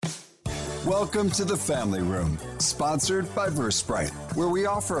Welcome to the Family Room, sponsored by Versprite, where we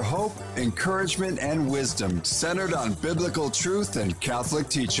offer hope, encouragement, and wisdom centered on biblical truth and Catholic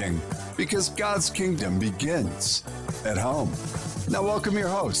teaching, because God's kingdom begins at home. Now welcome your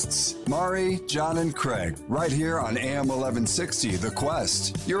hosts, Mari, John, and Craig, right here on AM 1160, The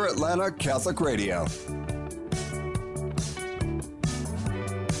Quest, your Atlanta Catholic radio.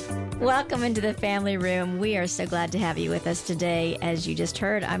 Welcome into the Family Room. We are so glad to have you with us today. As you just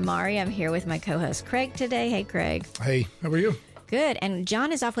heard, I'm Mari. I'm here with my co-host Craig today. Hey, Craig. Hey, how are you? Good. And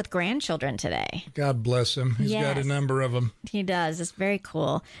John is off with grandchildren today. God bless him. He's got a number of them. He does. It's very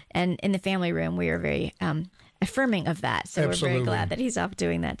cool. And in the Family Room, we are very affirming of that. So Absolutely. We're very glad that he's off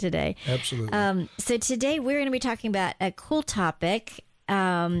doing that today. Absolutely. So today we're going to be talking about a cool topic,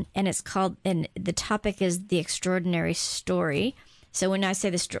 and it's called, and the topic is the extraordinary story. So when I say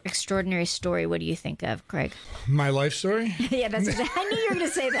the extraordinary story, what do you think of, Craig? My life story? Yeah, that's exactly. I knew you were going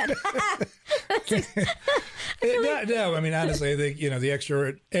to say that. No, I mean, honestly, I think,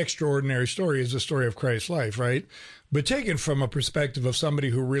 the extraordinary story is the story of Christ's life, right? But taken from a perspective of somebody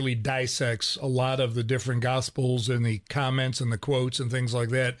who really dissects a lot of the different Gospels and the comments and the quotes and things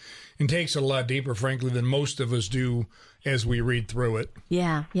like that, and takes it a lot deeper, frankly, than most of us do as we read through it.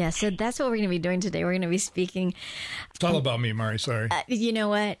 Yeah. So that's what we're going to be doing today. We're going to be speaking. It's all about me, Mari. Sorry. You know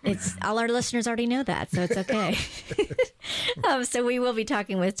what? It's all our listeners already know that, so it's okay. So we will be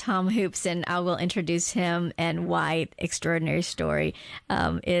talking with Tom Hoops, and I will introduce him and why Extraordinary Story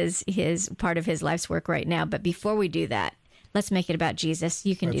is his part of his life's work right now. But before we do that, let's make it about Jesus.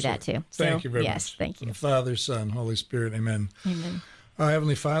 You can Absolutely. Do that too. Thank you very much. Yes, thank you. The Father, Son, Holy Spirit. Amen. Amen.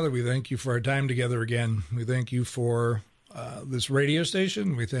 Heavenly Father, we thank you for our time together again. We thank you for this radio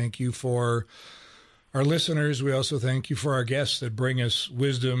station. We thank you for our listeners. We also thank you for our guests that bring us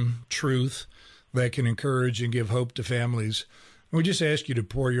wisdom, truth that can encourage and give hope to families. And we just ask you to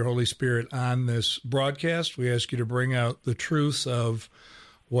pour your Holy Spirit on this broadcast. We ask you to bring out the truths of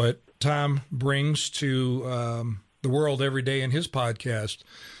what Tom brings to the world every day in his podcast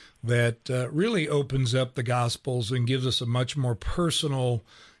that really opens up the Gospels and gives us a much more personal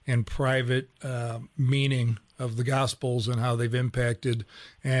and private meaning of the Gospels and how they've impacted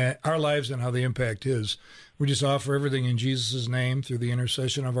our lives and how they impact his. We just offer everything in Jesus' name through the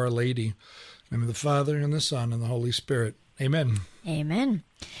intercession of Our Lady. In the name of the Father, and the Son, and the Holy Spirit. Amen. Amen.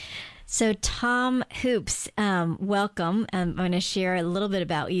 So Tom Hoops, welcome. I'm going to share a little bit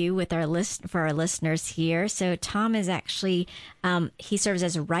about you with our for our listeners here. So Tom is actually, he serves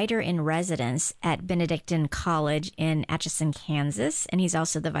as a writer in residence at Benedictine College in Atchison, Kansas, and he's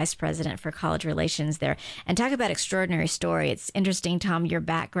also the vice president for college relations there. And talk about extraordinary story. It's interesting, Tom, your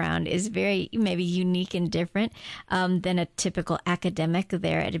background is very maybe unique and different than a typical academic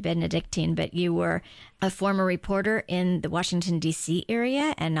there at Benedictine, but you were a former reporter in the Washington, D.C.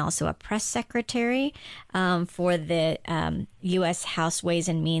 area and also a press secretary for the U.S. House Ways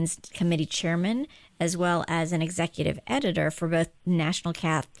and Means Committee chairman, as well as an executive editor for both National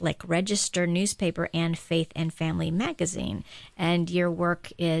Catholic Register newspaper and Faith and Family magazine. And your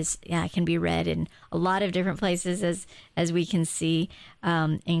work can be read in a lot of different places, as we can see,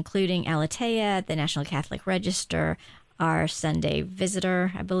 including Aleteia, the National Catholic Register, Our Sunday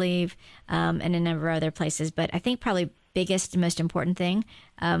Visitor, I believe, and a number of other places. But I think probably biggest, most important thing,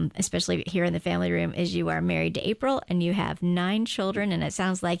 especially here in the Family Room, is you are married to April and you have 9 children, and it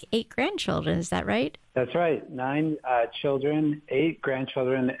sounds like 8 grandchildren. Is that right? That's right. 9 children, 8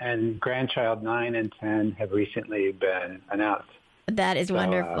 grandchildren, and grandchild 9 and 10 have recently been announced. That is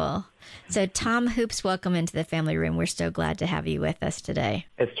wonderful. So Tom Hoops, welcome into the Family Room. We're so glad to have you with us today.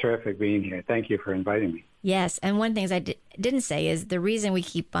 It's terrific being here. Thank you for inviting me. Yes, and one thing I didn't say is the reason we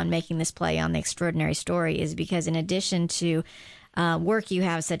keep on making this play on the extraordinary story is because in addition to work you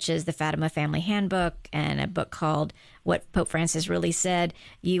have such as the Fatima Family Handbook and a book called What Pope Francis Really Said,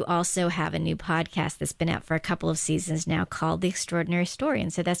 you also have a new podcast that's been out for a couple of seasons now called The Extraordinary Story,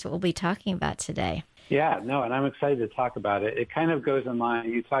 and so that's what we'll be talking about today. Yeah, no, and I'm excited to talk about it. It kind of goes in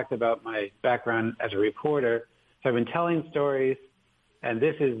line. You talked about my background as a reporter, so I've been telling stories, and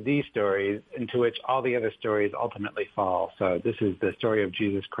this is the story into which all the other stories ultimately fall. So this is the story of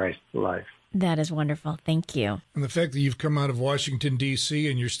Jesus Christ's life. That is wonderful. Thank you. And the fact that you've come out of Washington, D.C.,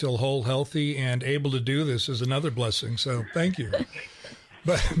 and you're still whole, healthy, and able to do this is another blessing. So thank you.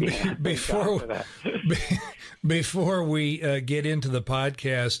 But before we get into the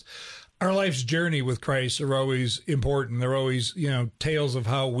podcast, our life's journey with Christ are always important. They're always, tales of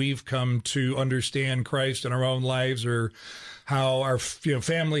how we've come to understand Christ in our own lives, or how our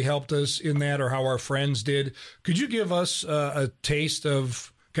family helped us in that, or how our friends did. Could you give us a taste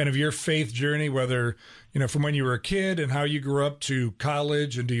of kind of your faith journey, whether from when you were a kid and how you grew up to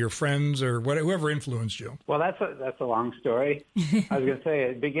college and to your friends or whoever influenced you? Well, that's a long story. I was going to say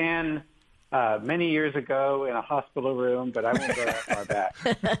it began many years ago in a hospital room, but I won't go that far back.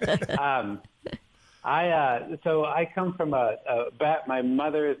 So I come from my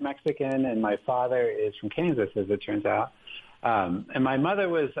mother is Mexican and my father is from Kansas, as it turns out. And my mother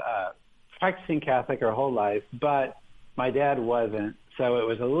was practicing Catholic her whole life, but my dad wasn't. So it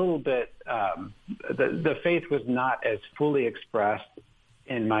was a little bit, the faith was not as fully expressed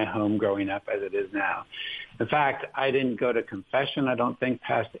in my home growing up as it is now. In fact, I didn't go to confession, I don't think,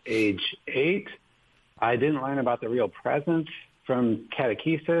 past age 8. I didn't learn about the real presence from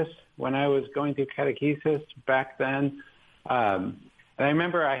catechesis when I was going through catechesis back then. And I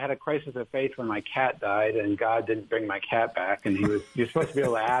remember I had a crisis of faith when my cat died and God didn't bring my cat back. And you're supposed to be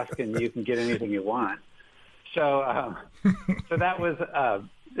able to ask and you can get anything you want. So that was,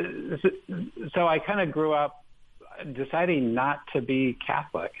 so I kind of grew up deciding not to be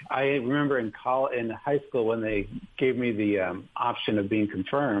Catholic. I remember in high school when they gave me the option of being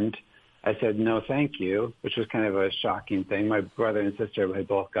confirmed, I said, no, thank you, which was kind of a shocking thing. My brother and sister had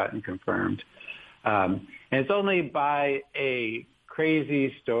both gotten confirmed. And it's only by a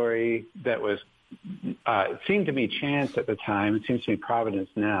crazy story that was, it seemed to me chance at the time, it seems to me providence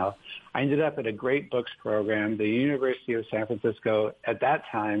now. I ended up at a great books program. The University of San Francisco at that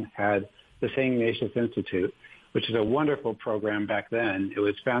time had the St. Ignatius Institute, which is a wonderful program back then. It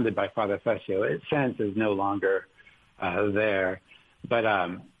was founded by Father Fessio. It since is no longer there. But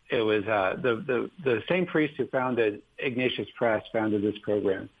it was the same priest who founded Ignatius Press founded this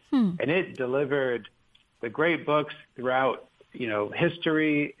program. And it delivered the great books throughout,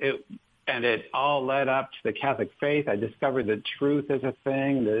 history. And it all led up to the Catholic faith. I discovered that truth is a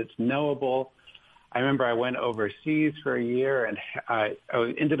thing, that it's knowable. I remember I went overseas for a year, and I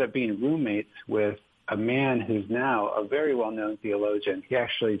ended up being roommates with a man who's now a very well-known theologian. He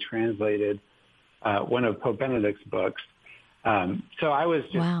actually translated one of Pope Benedict's books. So I was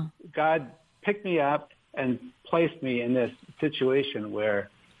just, wow. God picked me up and placed me in this situation where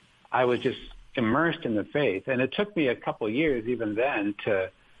I was just immersed in the faith. And it took me a couple of years even then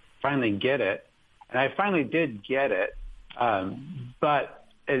to finally get it. And I finally did get it. But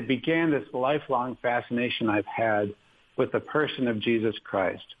it began this lifelong fascination I've had with the person of Jesus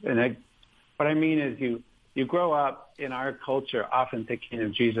Christ. And what I mean is you grow up in our culture often thinking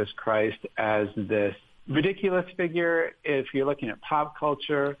of Jesus Christ as this ridiculous figure if you're looking at pop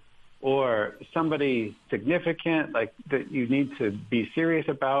culture, or somebody significant like that you need to be serious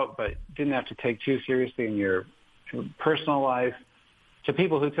about but didn't have to take too seriously in your personal life. To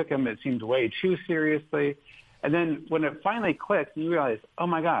people who took him, it seemed way too seriously. And then when it finally clicks, you realize, oh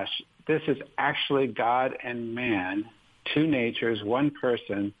my gosh, this is actually God and man, two natures, one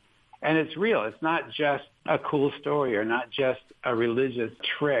person. And it's real. It's not just a cool story or not just a religious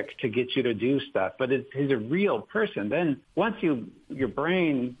trick to get you to do stuff, but he's a real person. Then once your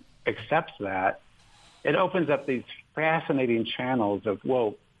brain accepts that, it opens up these fascinating channels of,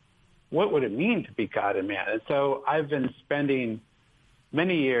 well, what would it mean to be God and man? And so I've been spending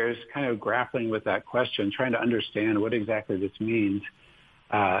many years kind of grappling with that question, trying to understand what exactly this means.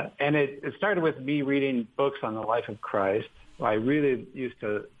 And it started with me reading books on the life of Christ. I really used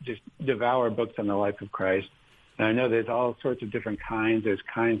to just devour books on the life of Christ. And I know there's all sorts of different kinds. There's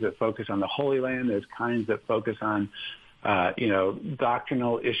kinds that focus on the Holy Land. There's kinds that focus on,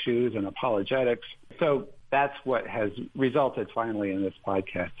 doctrinal issues and apologetics. So that's what has resulted finally in this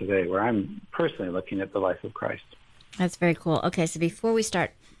podcast today, where I'm personally looking at the life of Christ. That's very cool. Okay, so before we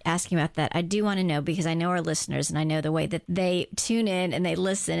start asking about that, I do want to know, because I know our listeners and I know the way that they tune in and they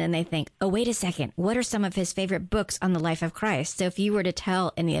listen and they think, oh, wait a second, what are some of his favorite books on the life of Christ? So if you were to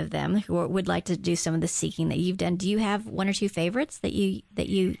tell any of them who would like to do some of the seeking that you've done, do you have one or two favorites that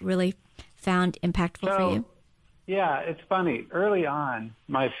you really found impactful for you? Yeah, it's funny. Early on,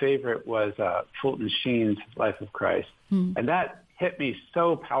 my favorite was Fulton Sheen's Life of Christ. And that hit me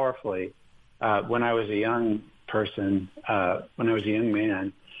so powerfully when I was a young person, when I was a young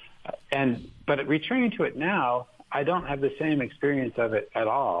man. But returning to it now, I don't have the same experience of it at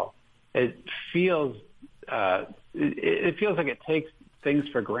all. It feels like it takes things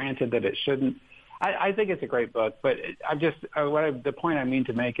for granted that it shouldn't. I think it's a great book, but the point I mean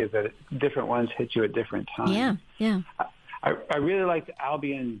to make is that different ones hit you at different times. Yeah. I really liked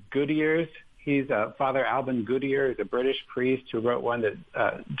Albion Goodyear's. He's Father Alban Goodyear is a British priest who wrote one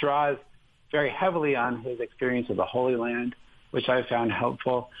that draws very heavily on his experience of the Holy Land, which I found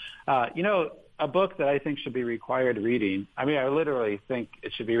helpful. A book that I think should be required reading, I literally think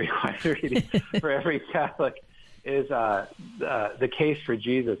it should be required reading for every Catholic, is The Case for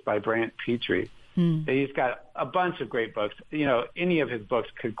Jesus by Brant Petrie. He's got a bunch of great books. Any of his books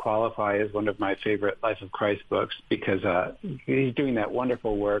could qualify as one of my favorite Life of Christ books because he's doing that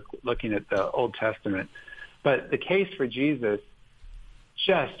wonderful work looking at the Old Testament. But The Case for Jesus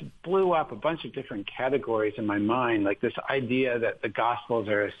just blew up a bunch of different categories in my mind, like this idea that the Gospels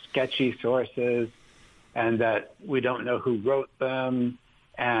are sketchy sources and that we don't know who wrote them,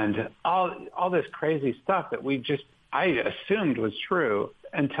 and all this crazy stuff that I assumed was true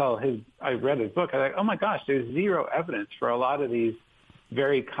until I read his book. I was like, oh my gosh, there's zero evidence for a lot of these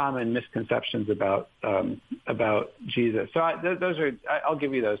very common misconceptions about Jesus. So I'll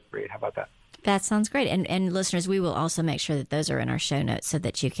give you those three. How about that? That sounds great. And listeners, we will also make sure that those are in our show notes so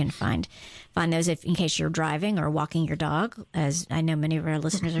that you can find those in case you're driving or walking your dog, as I know many of our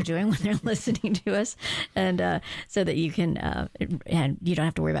listeners are doing when they're listening to us, and so that you can, and you don't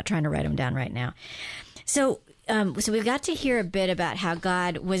have to worry about trying to write them down right now. So we've got to hear a bit about how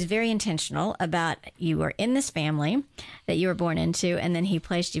God was very intentional about you were in this family that you were born into, and then he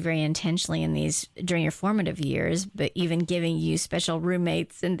placed you very intentionally in these during your formative years, but even giving you special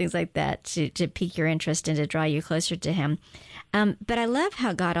roommates and things like that to pique your interest and to draw you closer to him. But I love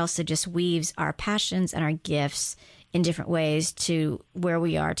how God also just weaves our passions and our gifts in different ways to where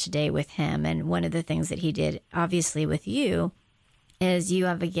we are today with him. And one of the things that he did, obviously, with you is you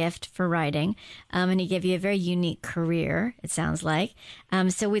have a gift for writing, and he gave you a very unique career, it sounds like.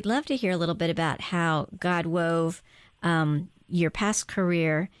 So we'd love to hear a little bit about how God wove your past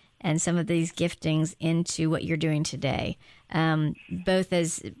career and some of these giftings into what you're doing today, both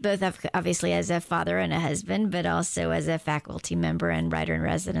obviously as a father and a husband, but also as a faculty member and writer in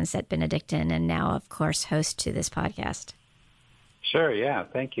residence at Benedictine, and now, of course, host to this podcast. Sure, yeah,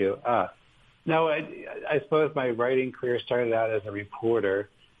 thank you. No, I suppose my writing career started out as a reporter,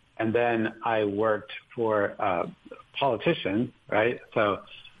 and then I worked for a politician, right? So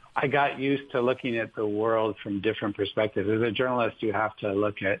I got used to looking at the world from different perspectives. As a journalist, you have to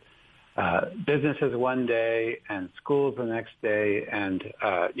look at businesses one day and schools the next day, and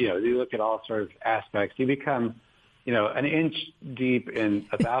you look at all sorts of aspects. You become, an inch deep in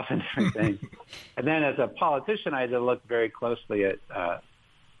 1,000 different things. And then as a politician, I had to look very closely at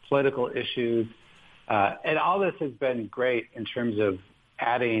political issues. And all this has been great in terms of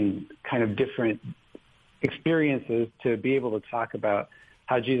adding kind of different experiences to be able to talk about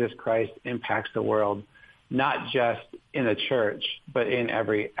how Jesus Christ impacts the world, not just in a church, but in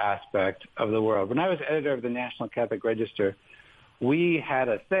every aspect of the world. When I was editor of the National Catholic Register, we had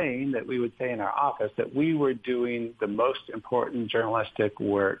a saying that we would say in our office that we were doing the most important journalistic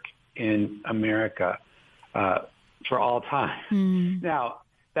work in America for all time. Now,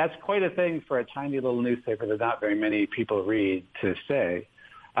 that's quite a thing for a tiny little newspaper that not very many people read to say.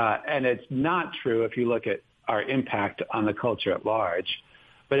 And it's not true if you look at our impact on the culture at large.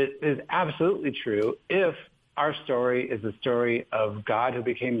 But it is absolutely true if our story is the story of God who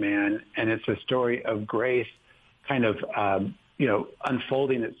became man, and it's a story of grace kind of,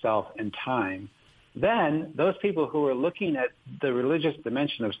 unfolding itself in time. Then those people who are looking at the religious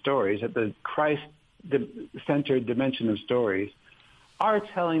dimension of stories, at the Christ-centered dimension of stories, are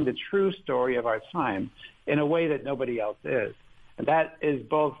telling the true story of our time in a way that nobody else is. And that is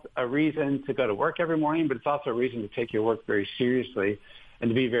both a reason to go to work every morning, but it's also a reason to take your work very seriously and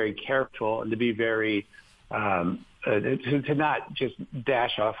to be very careful and to be very, to not just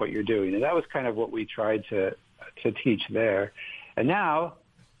dash off what you're doing. And that was kind of what we tried to teach there. And now,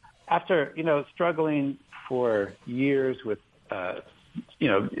 after, struggling for years with,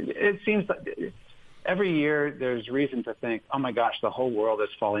 it seems like every year there's reason to think, oh my gosh, the whole world is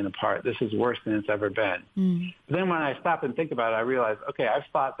falling apart. This is worse than it's ever been. But then when I stop and think about it, I realize, okay, I've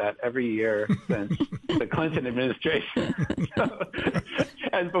thought that every year since the Clinton administration.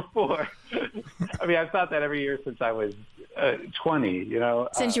 And before, I've thought that every year since I was 20,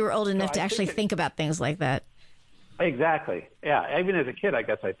 Since you were old enough to actually think about things like that. Exactly. Yeah. Even as a kid, I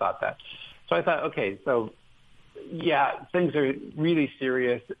guess I thought that. So I thought, okay, so yeah, things are really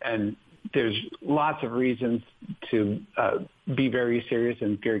serious, and there's lots of reasons to be very serious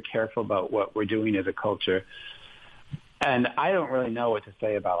and very careful about what we're doing as a culture. And I don't really know what to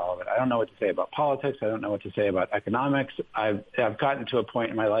say about all of it. I don't know what to say about politics. I don't know what to say about economics. I've gotten to a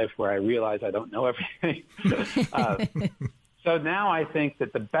point in my life where I realize I don't know everything. So now I think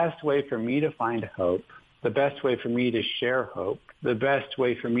that the best way for me to find hope, the best way for me to share hope, the best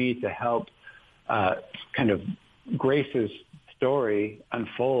way for me to help kind of Grace's story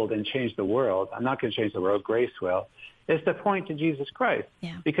unfold and change the world — I'm not going to change the world, Grace will — is to point to Jesus Christ.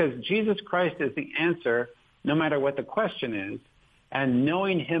 Yeah. Because Jesus Christ is the answer no matter what the question is. And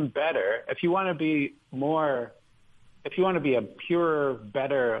knowing him better, if you want to be a purer,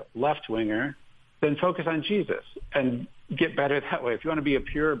 better left-winger, then focus on Jesus and get better that way. If you want to be a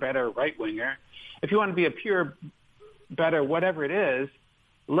pure, better right-winger, if you want to be a pure, better whatever it is,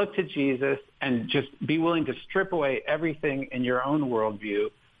 look to Jesus and just be willing to strip away everything in your own worldview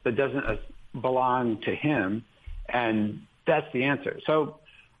that doesn't belong to him, and that's the answer. So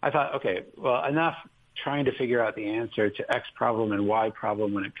I thought, okay, well, enough trying to figure out the answer to X problem and Y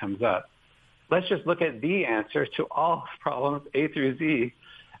problem when it comes up. Let's just look at the answer to all problems, A through Z,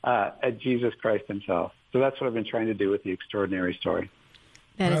 at Jesus Christ himself. So that's what I've been trying to do with the extraordinary story.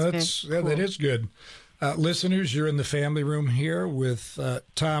 That is good. Listeners, you're in the family room here with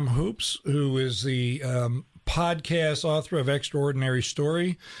Tom Hoops, who is the podcast author of Extraordinary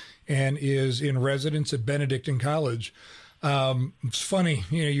Story and is in residence at Benedictine College. It's funny,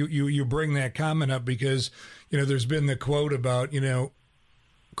 you bring that comment up because, there's been the quote about,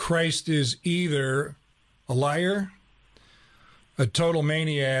 Christ is either a liar, a total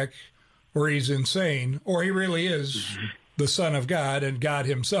maniac, or he's insane, or he really is the Son of God and God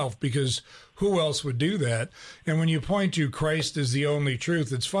himself, because who else would do that? And when you point to Christ as the only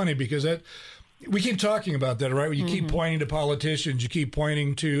truth, it's funny because we keep talking about that, right? You keep pointing to politicians, you keep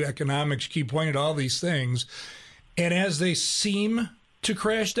pointing to economics, you keep pointing to all these things. And as they seem to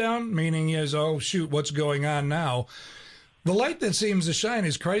crash down, meaning is, oh, shoot, what's going on now? The light that seems to shine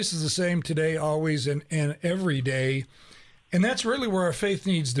is Christ is the same today, always, and every day. And that's really where our faith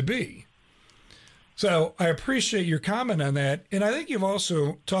needs to be. So I appreciate your comment on that. And I think you've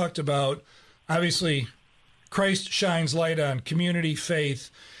also talked about, obviously, Christ shines light on community,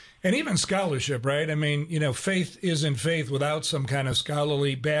 faith, and even scholarship, right? I mean, faith isn't faith without some kind of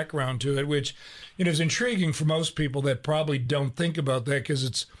scholarly background to it, which, is intriguing for most people that probably don't think about that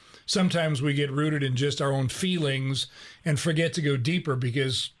because sometimes we get rooted in just our own feelings and forget to go deeper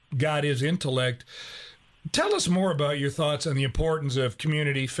because God is intellect. Tell us more about your thoughts on the importance of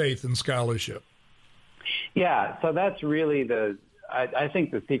community, faith, and scholarship. Yeah, so that's really I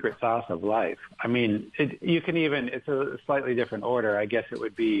think the secret sauce of life. I mean, it's a slightly different order. I guess it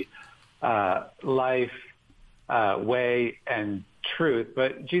would be life, way, and truth.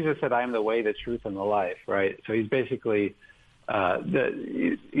 But Jesus said, I am the way, the truth, and the life, right? So he's basically,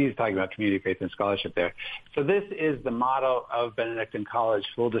 he's talking about community, faith, and scholarship there. So this is the motto of Benedictine College,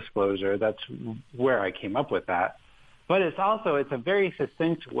 full disclosure. That's where I came up with that. But it's a very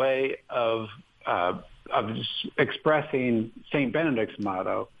succinct way of expressing St. Benedict's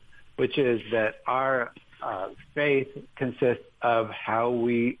motto, which is that our faith consists of how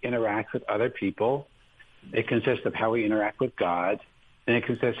we interact with other people. It consists of how we interact with God, and it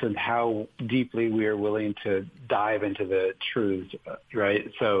consists of how deeply we are willing to dive into the truths,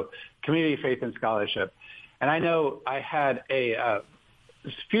 right? So community, faith, and scholarship. And I know I had a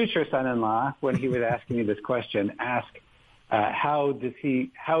future son-in-law, when he was asking me this question, ask, how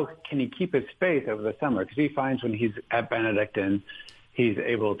can he keep his faith over the summer? Because he finds when he's at Benedictine, he's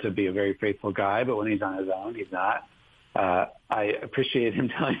able to be a very faithful guy, but when he's on his own, he's not. I appreciate him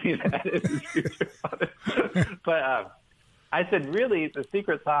telling me that as his future father. But I said, really, the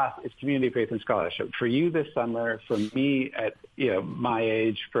secret sauce is community, faith, and scholarship. For you this summer, for me at my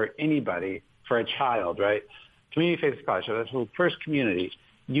age, for anybody, for a child, right? Community, faith, and scholarship. That's the first community.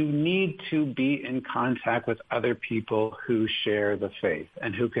 You need to be in contact with other people who share the faith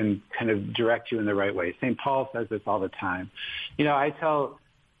and who can kind of direct you in the right way. St. Paul says this all the time. I tell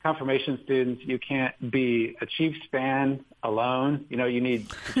confirmation students, you can't be a Chiefs fan alone. You need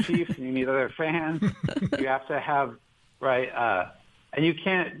the Chiefs and you need other fans. You have to have, and you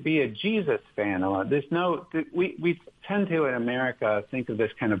can't be a Jesus fan alone. We tend to, in America, think of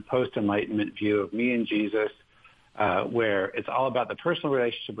this kind of post-Enlightenment view of me and Jesus, where it's all about the personal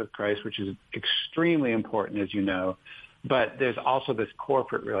relationship with Christ, which is extremely important, as you know. But there's also this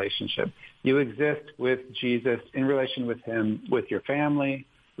corporate relationship. You exist with Jesus in relation with him, with your family,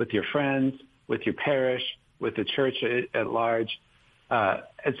 with your friends, with your parish, with the church at large.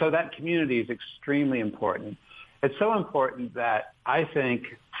 And so that community is extremely important. It's so important that I think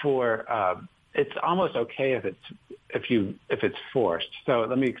it's almost okay if it's forced. So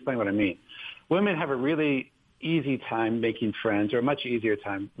let me explain what I mean. Women have a really easy time making friends, or a much easier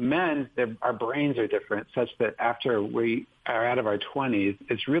time. Men, our brains are different, such that after we are out of our 20s,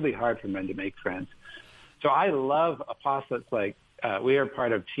 it's really hard for men to make friends. So I love apostolates like we are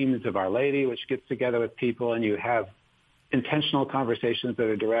part of Teams of Our Lady, which gets together with people, and you have intentional conversations that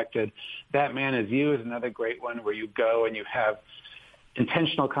are directed. That Man Is You is another great one, where you go and you have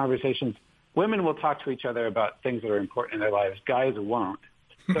intentional conversations. Women will talk to each other about things that are important in their lives. Guys won't.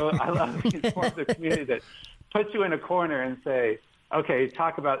 So I love these forms of community that puts you in a corner and say, okay,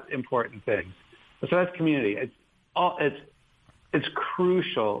 talk about important things. So that's community. It's it's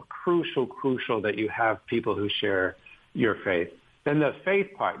crucial that you have people who share your faith. Then the faith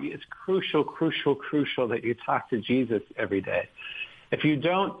part, it's crucial that you talk to Jesus every day. If you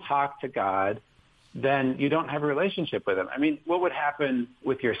don't talk to God, then you don't have a relationship with him. I mean, what would happen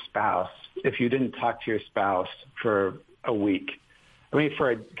with your spouse if you didn't talk to your spouse for a week? I mean,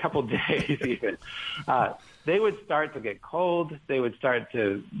 for a couple days even. They would start to get cold. They would start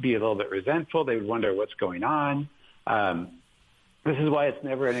to be a little bit resentful. They would wonder what's going on. This is why it's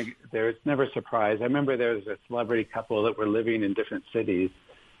never a surprise. I remember there was a celebrity couple that were living in different cities,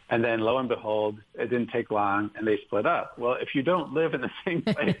 and then lo and behold, it didn't take long, and they split up. Well, if you don't live in the same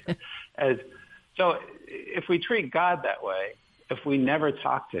place so if we treat God that way, if we never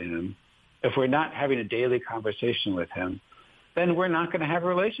talk to him, if we're not having a daily conversation with him, then we're not going to have a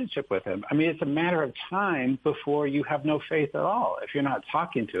relationship with him. I mean, it's a matter of time before you have no faith at all if you're not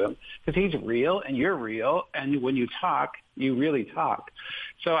talking to him, because he's real and you're real, and when you talk, you really talk.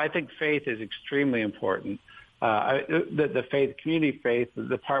 So I think faith is extremely important. The faith, community faith,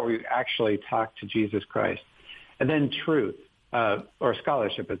 the part where you actually talk to Jesus Christ. And then truth, or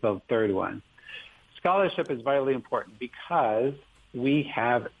scholarship is the third one. Scholarship is vitally important because we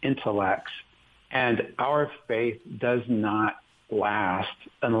have intellects, and our faith does not last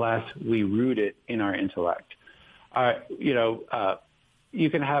unless we root it in our intellect. You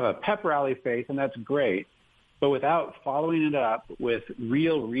can have a pep rally faith, and that's great, but without following it up with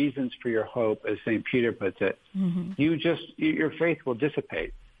real reasons for your hope, as St. Peter puts it, your faith will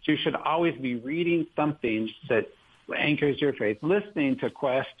dissipate. So you should always be reading something that anchors your faith, listening to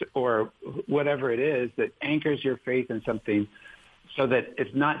Quest or whatever it is that anchors your faith in something, so that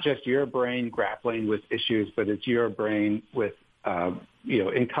it's not just your brain grappling with issues, but it's your brain with,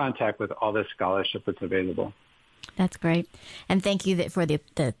 in contact with all this scholarship that's available. That's great. And thank you for the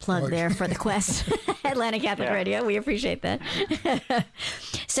plug there for the Quest, Atlanta Catholic Radio. We appreciate that.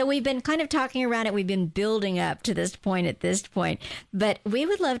 So we've been kind of talking around it. We've been building up to this point at this point. But we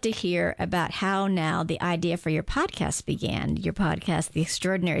would love to hear about how now the idea for your podcast began, your podcast, The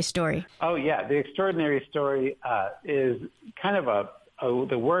Extraordinary Story. Oh, yeah. The Extraordinary Story is kind of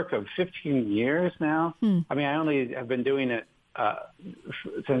the work of 15 years now. I mean, I only have been doing it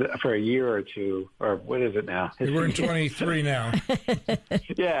for a year or two, or what is it now? We're in 23 now.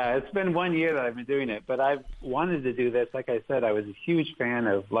 Yeah, it's been 1 year that I've been doing it, but I've wanted to do this. Like I said, I was a huge fan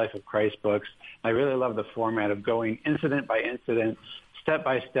of Life of Christ books. I really love the format of going incident by incident, step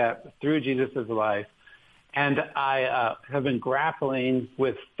by step through Jesus' life. And I have been grappling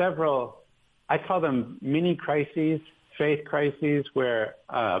with several, I call them mini crises, faith crises, where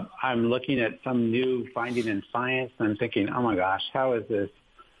I'm looking at some new finding in science and I'm thinking, oh my gosh, how is this?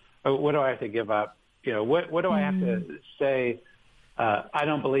 What do I have to give up? What do I have to say? I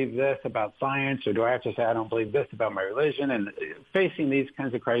don't believe this about science, or do I have to say I don't believe this about my religion? And facing these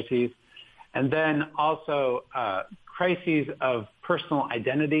kinds of crises. And then also crises of personal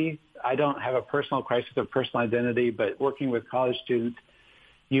identity. I don't have a personal crisis of personal identity, but working with college students,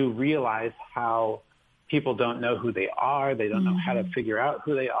 you realize how people don't know who they are. They don't know how to figure out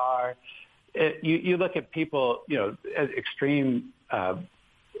who they are. You look at people, at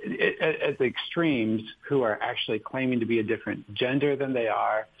the extremes who are actually claiming to be a different gender than they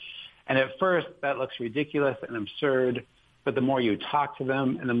are. And at first, that looks ridiculous and absurd. But the more you talk to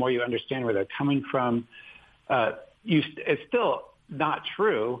them and the more you understand where they're coming from, it's still not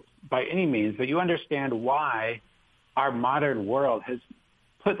true by any means, but you understand why our modern world has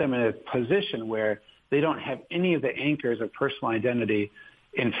put them in a position where they don't have any of the anchors of personal identity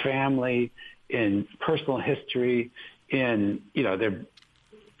in family, in personal history, in, their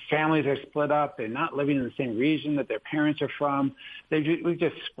families are split up. They're not living in the same region that their parents are from. We've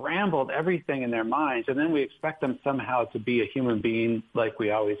just scrambled everything in their minds, and then we expect them somehow to be a human being like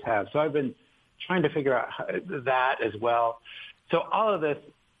we always have. So I've been trying to figure out that as well. So all of this,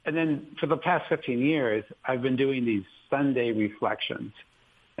 and then for the past 15 years, I've been doing these Sunday reflections.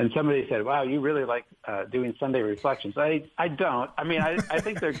 And somebody said, wow, you really like doing Sunday reflections. I don't. I mean, I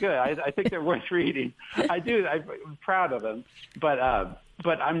think they're good. I think they're worth reading. I do. I'm proud of them. But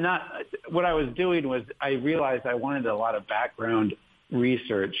I'm not. What I was doing was I realized I wanted a lot of background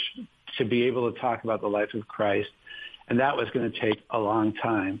research to be able to talk about the life of Christ. And that was going to take a long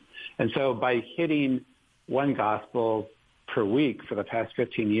time. And so by hitting one gospel per week for the past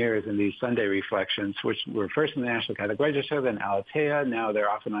 15 years in these Sunday reflections, which were first in the National Catholic Register, then Aletheia, now they're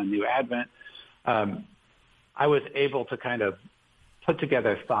often on New Advent, I was able to kind of put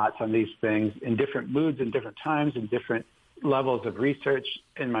together thoughts on these things in different moods and different times and different levels of research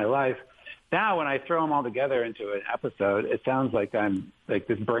in my life now when I throw them all together into an episode, it sounds like I'm like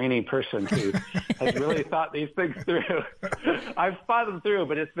this brainy person who has really thought these things through. I've thought them through,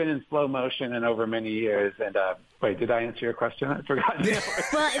 but it's been in slow motion and over many years. And wait, did I answer your question? I forgot.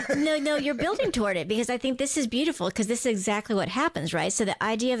 Well, no, you're building toward it, because I think this is beautiful, because this is exactly what happens, right? So the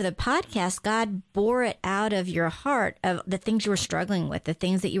idea of the podcast, God bore it out of your heart, of the things you were struggling with, the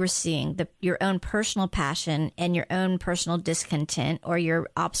things that you were seeing, your own personal passion and your own personal discontent, or your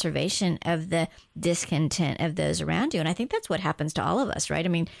observation of the discontent of those around you. And I think that's what happens to all of us, right? I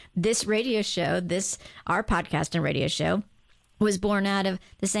mean, this radio show, our podcast and radio show was born out of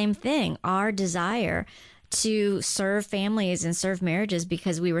the same thing, our desire to serve families and serve marriages,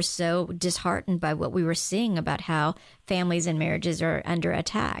 because we were so disheartened by what we were seeing about how families and marriages are under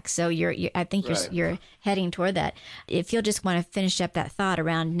attack. So I think you're heading toward that. If you'll just want to finish up that thought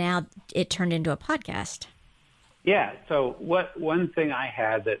around now it turned into a podcast. Yeah. So one thing I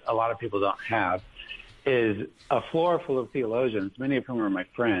had that a lot of people don't have is a floor full of theologians, many of whom are my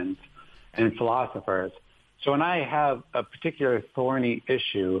friends, and philosophers. So when I have a particular thorny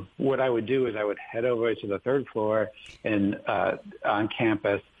issue, what I would do is I would head over to the third floor on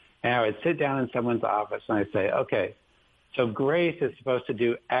campus, and I would sit down in someone's office and I'd say, okay, so grace is supposed to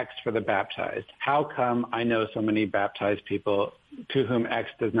do X for the baptized. How come I know so many baptized people to whom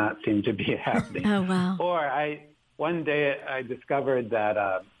X does not seem to be happening? Oh, wow. Or one day I discovered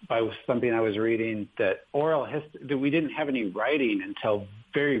that by something I was reading, that oral history, that we didn't have any writing until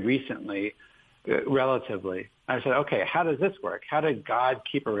very recently, relatively. I said, okay, how does this work? How did God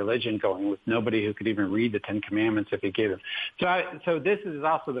keep a religion going with nobody who could even read the Ten Commandments if he gave them? So this is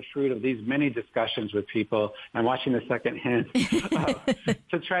also the fruit of these many discussions with people. I'm watching the second hint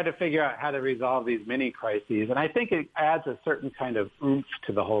to try to figure out how to resolve these many crises. And I think it adds a certain kind of oomph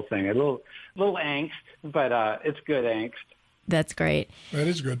to the whole thing, a little angst, but it's good angst. That's great. That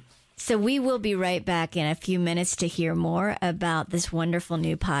is good. So we will be right back in a few minutes to hear more about this wonderful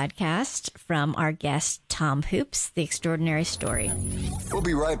new podcast from our guest, Tom Hoops, The Extraordinary Story. We'll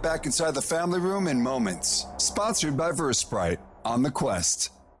be right back inside the family room in moments. Sponsored by Versprite, on the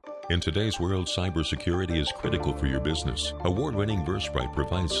Quest. In today's world, cybersecurity is critical for your business. Award-winning Versprite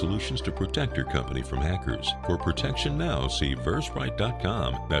provides solutions to protect your company from hackers. For protection now, see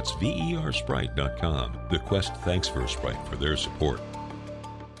Versprite.com. That's VERsprite.com. The Quest thanks Versprite for their support.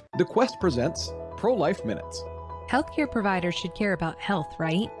 The Quest presents Pro-Life Minutes. Healthcare providers should care about health,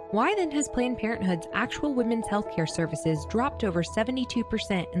 right? Why then has Planned Parenthood's actual women's healthcare services dropped over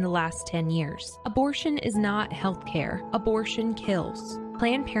 72% in the last 10 years? Abortion is not healthcare. Abortion kills.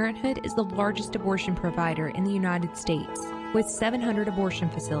 Planned Parenthood is the largest abortion provider in the United States, with 700 abortion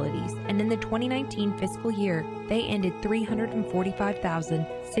facilities, and in the 2019 fiscal year, they ended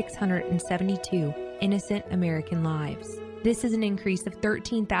 345,672 innocent American lives. This is an increase of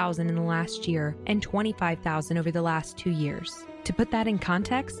 13,000 in the last year and 25,000 over the last 2 years. To put that in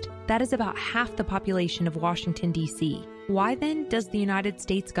context, that is about half the population of Washington, D.C. Why then does the United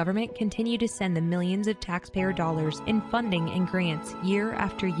States government continue to send the millions of taxpayer dollars in funding and grants year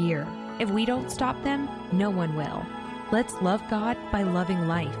after year? If we don't stop them, no one will. Let's love God by loving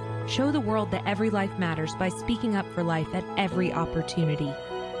life. Show the world that every life matters by speaking up for life at every opportunity.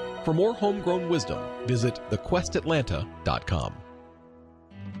 For more homegrown wisdom, visit thequestatlanta.com.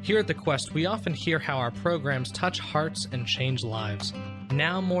 Here at The Quest, we often hear how our programs touch hearts and change lives.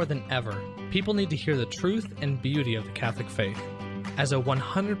 Now more than ever, people need to hear the truth and beauty of the Catholic faith. As a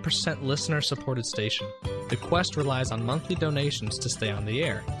 100% listener-supported station, The Quest relies on monthly donations to stay on the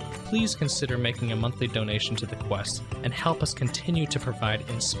air. Please consider making a monthly donation to The Quest and help us continue to provide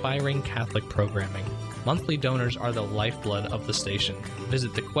inspiring Catholic programming. Monthly donors are the lifeblood of the station.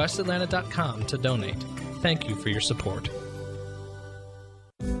 Visit thequestatlanta.com to donate. Thank you for your support.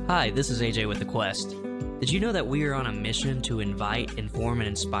 Hi, this is AJ with The Quest. Did you know that we are on a mission to invite, inform, and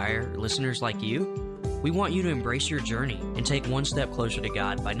inspire listeners like you? We want you to embrace your journey and take one step closer to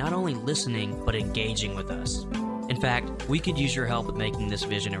God by not only listening, but engaging with us. In fact, we could use your help with making this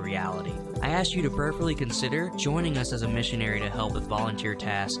vision a reality. I ask you to prayerfully consider joining us as a missionary to help with volunteer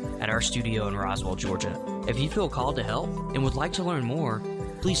tasks at our studio in Roswell, Georgia. If you feel called to help and would like to learn more,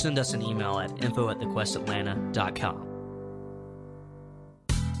 please send us an email at info@thequestatlanta.com.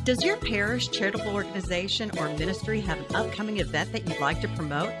 Does your parish, charitable organization, or ministry have an upcoming event that you'd like to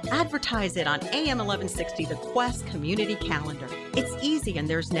promote? Advertise it on AM 1160, The Quest Community Calendar. It's easy and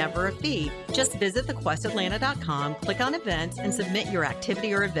there's never a fee. Just visit thequestatlanta.com, click on events, and submit your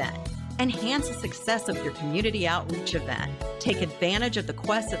activity or event. Enhance the success of your community outreach event. Take advantage of the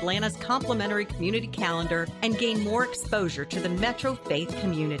Quest Atlanta's complimentary community calendar and gain more exposure to the Metro faith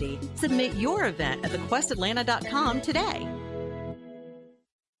community. Submit your event at thequestatlanta.com today.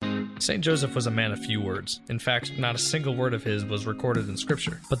 St. Joseph was a man of few words. In fact, not a single word of his was recorded in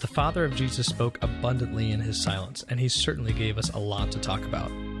Scripture. But the father of Jesus spoke abundantly in his silence, and he certainly gave us a lot to talk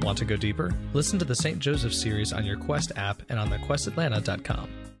about. Want to go deeper? Listen to the St. Joseph series on your Quest app and on thequestatlanta.com.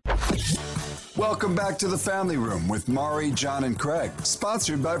 Welcome back to the Family Room with Mari, John, and Craig,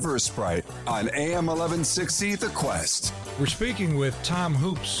 sponsored by VerseBrite on AM 1160 The Quest. We're speaking with Tom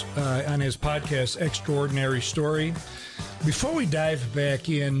Hoops on his podcast, Extraordinary Story. Before we dive back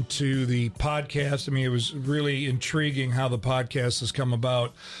into the podcast, I mean, it was really intriguing how the podcast has come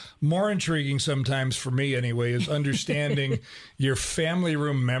about. More intriguing sometimes for me anyway is understanding your family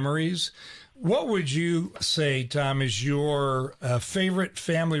room memories. What would you say, Tom, is your favorite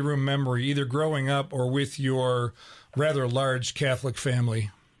family room memory, either growing up or with your rather large Catholic family?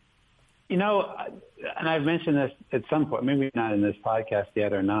 You know, and I've mentioned this at some point, maybe not in this podcast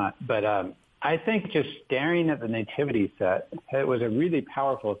yet or not, but I think just staring at the nativity set, it was a really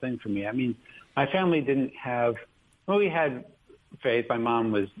powerful thing for me. I mean, my family didn't have, well, we had faith. My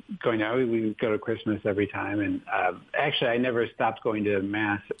mom was going out. We would go to Christmas every time. And actually, I never stopped going to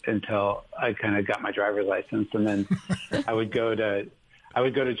Mass until I kind of got my driver's license. And then I would go to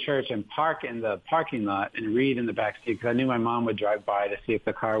church and park in the parking lot and read in the back seat because I knew my mom would drive by to see if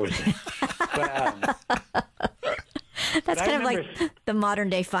the car was there. That's kind of like the modern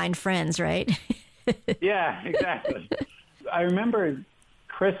day Find Friends, right? Yeah, exactly. I remember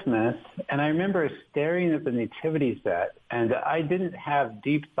Christmas, and I remember staring at the nativity set, and I didn't have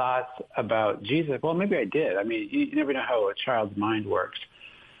deep thoughts about Jesus. Well, maybe I did. I mean, you never know how a child's mind works.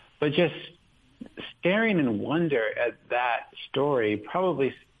 But just staring in wonder at that story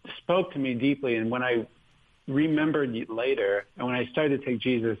probably spoke to me deeply. And when I remembered later, and when I started to take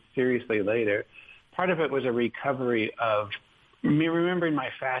Jesus seriously later, part of it was a recovery of me remembering my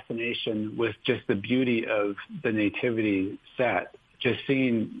fascination with just the beauty of the nativity set, just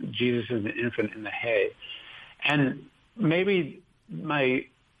seeing Jesus as an infant in the hay. And maybe my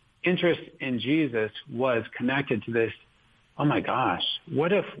interest in Jesus was connected to this, oh my gosh,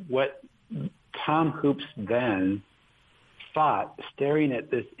 what if what Tom Hoops then thought, staring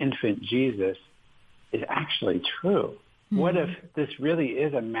at this infant Jesus, is actually true? Mm-hmm. What if this really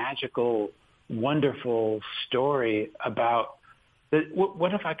is a magical, wonderful story about that?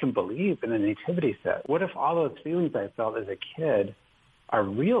 What if I can believe in a nativity set? What if all those feelings I felt as a kid are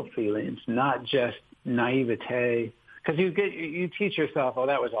real feelings, not just naivete? Because you teach yourself, oh,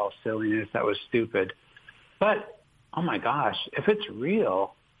 that was all silliness, that was stupid. But, oh my gosh, if it's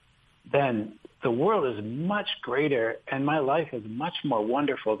real, then the world is much greater and my life is much more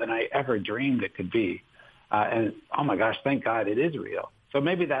wonderful than I ever dreamed it could be. And, oh my gosh, thank God it is real. So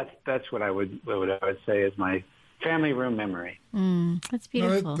maybe that's what I would say is my family room memory. That's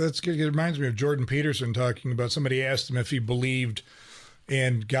beautiful. No, that's good. It reminds me of Jordan Peterson talking about somebody asked him if he believed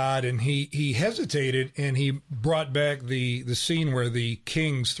in God, and he hesitated, and he brought back the scene where the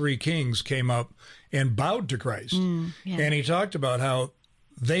three kings came up and bowed to Christ. Yeah. And he talked about how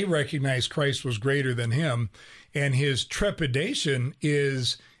they recognized Christ was greater than him, and his trepidation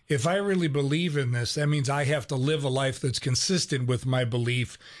is, if I really believe in this, that means I have to live a life that's consistent with my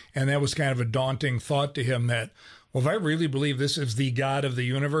belief. And that was kind of a daunting thought to him that, well, if I really believe this is the God of the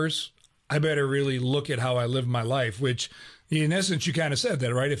universe, I better really look at how I live my life, which in essence, you kind of said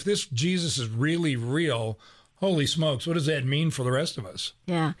that, right? If this Jesus is really real, holy smokes, what does that mean for the rest of us?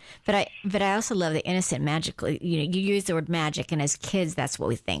 Yeah, but I also love the innocent magic. You use the word magic, and as kids, that's what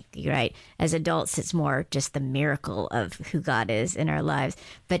we think, right? As adults, it's more just the miracle of who God is in our lives.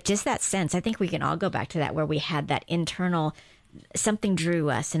 But just that sense, I think we can all go back to that, where we had that internal, something drew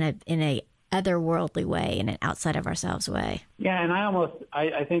us in a otherworldly way, in an outside of ourselves way. Yeah, and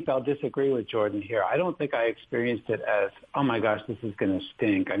I think I'll disagree with Jordan here. I don't think I experienced it as, oh my gosh, this is going to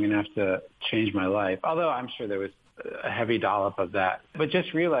stink, I'm going to have to change my life. Although I'm sure there was a heavy dollop of that. But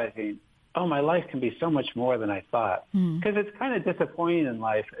just realizing, oh, my life can be so much more than I thought. Because it's kind of disappointing in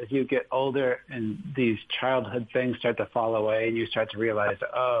life as you get older and these childhood things start to fall away and you start to realize,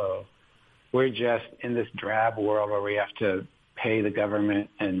 oh, we're just in this drab world where we have to pay the government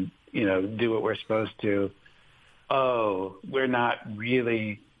and do what we're supposed to. Oh, we're not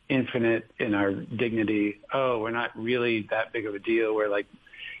really infinite in our dignity. Oh, we're not really that big of a deal. We're like,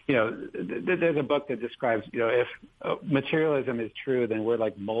 there's a book that describes, if materialism is true, then we're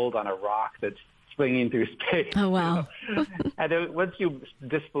like mold on a rock that's swinging through space. Oh, wow. And once you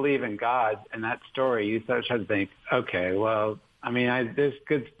disbelieve in God and that story, you start to think, okay, well, I mean, there's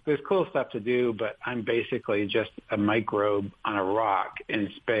cool stuff to do, but I'm basically just a microbe on a rock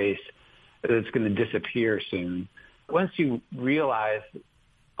in space that's going to disappear soon. Once you realize,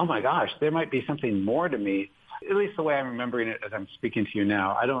 oh my gosh, there might be something more to me, at least the way I'm remembering it as I'm speaking to you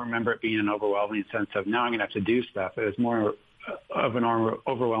now, I don't remember it being an overwhelming sense of now I'm going to have to do stuff. It was more of an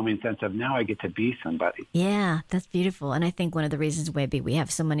overwhelming sense of now I get to be somebody. Yeah, that's beautiful. And I think one of the reasons maybe we have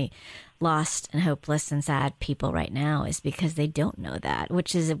so many lost and hopeless and sad people right now is because they don't know that,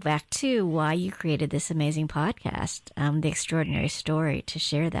 which is back to why you created this amazing podcast, The Extraordinary Story, to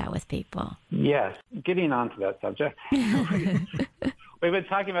share that with people. Yes, getting on to that subject. We've been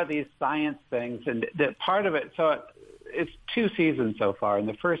talking about these science things, and that part of it, so it's 2 seasons so far, and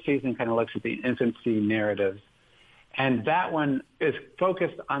the first season kind of looks at the infancy narratives. And that one is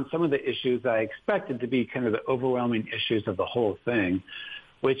focused on some of the issues that I expected to be kind of the overwhelming issues of the whole thing,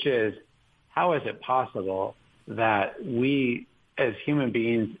 which is how is it possible that we as human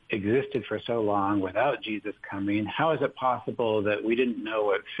beings existed for so long without Jesus coming? How is it possible that we didn't know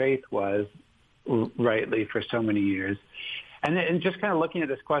what faith was rightly for so many years? And just kind of looking at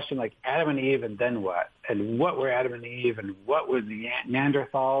this question like Adam and Eve and then what? And what were Adam and Eve and what were the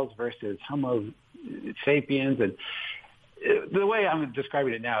Neanderthals versus Homo sapiens? And the way I'm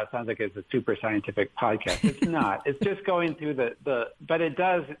describing it now, it sounds like it's a super scientific podcast. It's not. It's just going through but it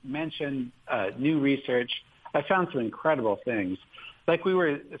does mention new research. I found some incredible things. Like we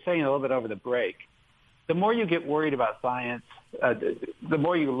were saying a little bit over the break, the more you get worried about science, the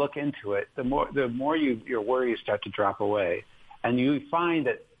more you look into it, the more your worries start to drop away. And you find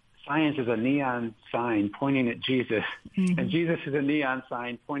that science is a neon sign pointing at Jesus, and Jesus is a neon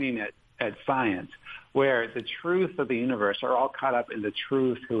sign pointing at science, where the truth of the universe are all caught up in the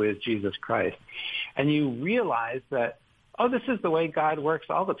truth who is Jesus Christ. And you realize that, this is the way God works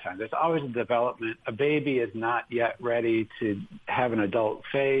all the time. There's always a development. A baby is not yet ready to have an adult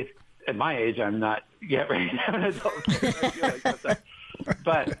faith. At my age, I'm not yet ready to have an adult faith. I feel like that's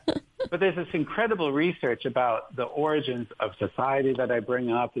but there's this incredible research about the origins of society that I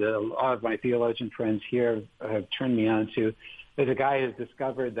bring up, that a lot of my theologian friends here have turned me on to. There's a guy who's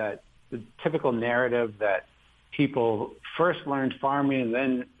discovered that the typical narrative that people first learned farming and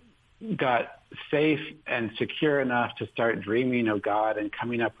then got safe and secure enough to start dreaming of God and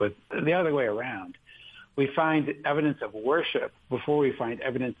coming up with the other way around. We find evidence of worship before we find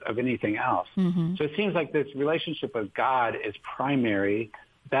evidence of anything else. Mm-hmm. So it seems like this relationship with God is primary.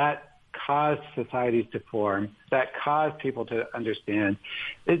 That caused societies to form, that caused people to understand.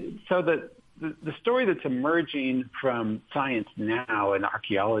 So the story that's emerging from science now and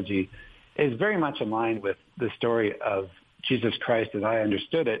archaeology is very much in line with the story of Jesus Christ as I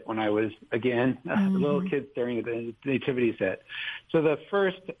understood it when I was, again, a little kid staring at the nativity set. So the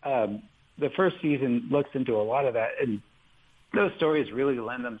first season looks into a lot of that, and those stories really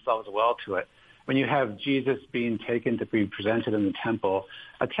lend themselves well to it. When you have Jesus being taken to be presented in the temple,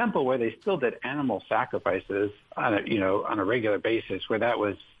 a temple where they still did animal sacrifices on a regular basis, where that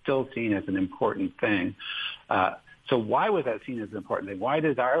was still seen as an important thing. So why was that seen as an important thing? Why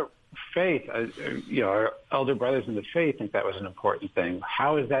does our faith, our elder brothers in the faith think that was an important thing?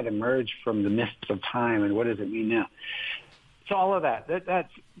 How has that emerged from the mists of time, and what does it mean now? So all of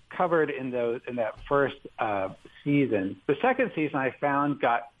that's covered in that first season. The second season I found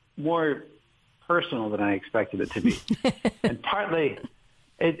got more personal than I expected it to be. And partly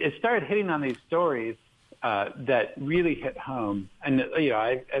it started hitting on these stories that really hit home. And,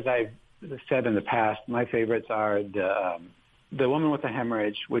 as I've said in the past, my favorites are the woman with the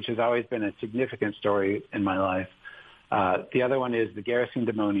hemorrhage, which has always been a significant story in my life. The other one is the Gerasene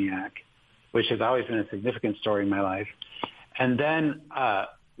demoniac, which has always been a significant story in my life. And then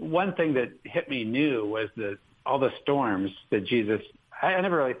one thing that hit me new was all the storms that Jesus, I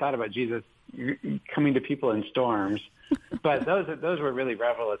never really thought about Jesus coming to people in storms, but those were really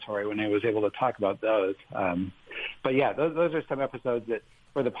revelatory when I was able to talk about those. But yeah, those are some episodes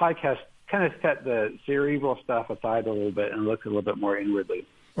where the podcast kind of set the cerebral stuff aside a little bit and looked a little bit more inwardly.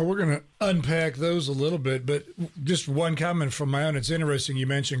 Well, we're going to unpack those a little bit, but just one comment from my own. It's interesting you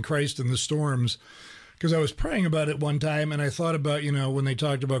mentioned Christ in the storms, because I was praying about it one time, and I thought about, when they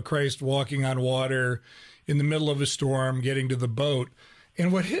talked about Christ walking on water in the middle of a storm, getting to the boat.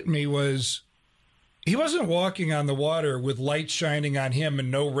 And what hit me was he wasn't walking on the water with light shining on him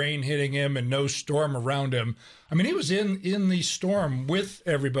and no rain hitting him and no storm around him. I mean, he was in the storm with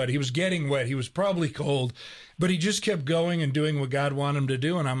everybody. He was getting wet. He was probably cold, but he just kept going and doing what God wanted him to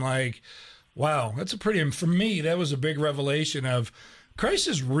do. And I'm like, wow, for me, that was a big revelation of Christ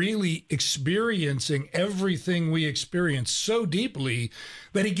is really experiencing everything we experience so deeply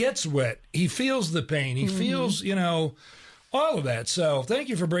that he gets wet. He feels the pain. He feels, all of that. So thank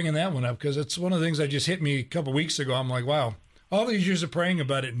you for bringing that one up, because it's one of the things that just hit me a couple weeks ago. I'm like, wow, all these years of praying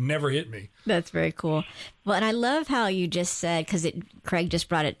about it never hit me. That's very cool. Well, and I love how you just said, because Craig just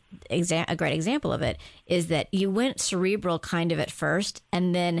brought a great example of it, is that you went cerebral kind of at first,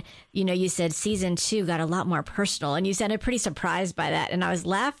 and then, you said season 2 got a lot more personal, and you sounded pretty surprised by that. And I was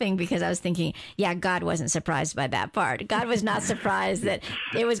laughing because I was thinking, yeah, God wasn't surprised by that part. God was not surprised that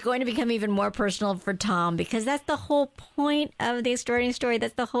it was going to become even more personal for Tom, because that's the whole point of the extraordinary story.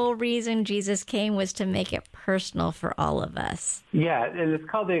 That's the whole reason Jesus came, was to make it personal for all of us. Yeah, and it's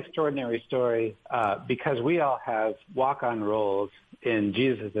called the extraordinary story because we all have walk-on roles in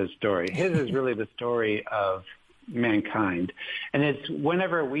Jesus' story. His is really the story of mankind. And it's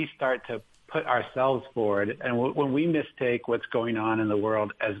whenever we start to put ourselves forward, and when we mistake what's going on in the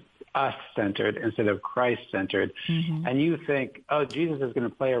world as us-centered instead of Christ-centered, and you think, oh, Jesus is going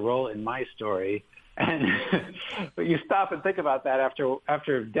to play a role in my story, and but you stop and think about that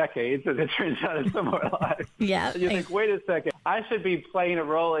after decades, and it turns out it's somewhere else. Yeah. You think, wait a second, I should be playing a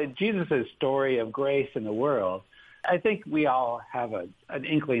role in Jesus' story of grace in the world. I think we all have an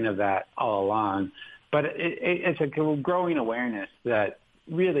inkling of that all along, but it's a growing awareness that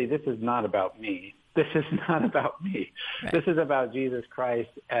really this is not about me. This is not about me. Right. This is about Jesus Christ,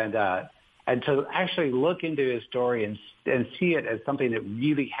 and to actually look into his story and see it as something that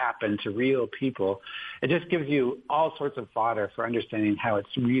really happened to real people, it just gives you all sorts of fodder for understanding how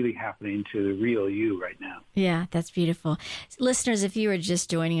it's really happening to the real you right now. Yeah, that's beautiful. Listeners, if you are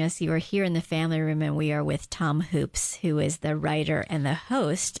just joining us, you are here in the family room, and we are with Tom Hoops, who is the writer and the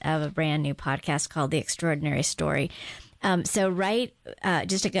host of a brand new podcast called The Extraordinary Story. Just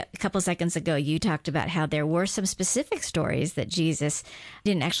a couple seconds ago, you talked about how there were some specific stories that Jesus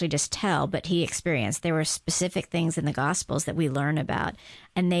didn't actually just tell, but he experienced. There were specific things in the Gospels that we learn about,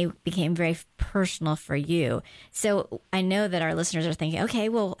 and they became very personal for you. So I know that our listeners are thinking, okay,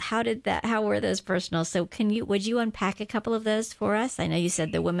 well, how were those personal? So would you unpack a couple of those for us? I know you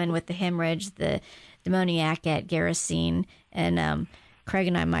said the woman with the hemorrhage, the demoniac at Gerasene, and Craig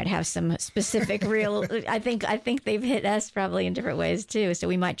and I might have some specific I think they've hit us probably in different ways too, so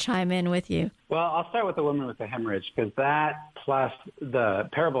we might chime in with you. Well, I'll start with the woman with the hemorrhage, because that plus the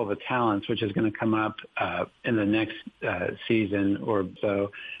parable of the talents, which is going to come up in the next season or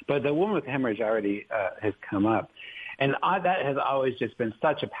so. But the woman with the hemorrhage already has come up. And that has always just been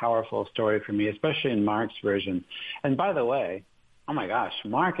such a powerful story for me, especially in Mark's version. And by the way, oh my gosh,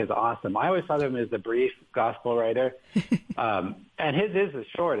 Mark is awesome. I always thought of him as the brief gospel writer, and his is the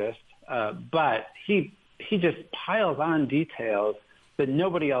shortest, but he just piles on details that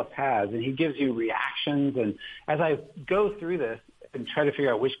nobody else has, and he gives you reactions. And as I go through this and try to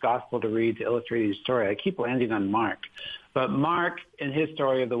figure out which gospel to read to illustrate his story, I keep landing on Mark. But Mark, in his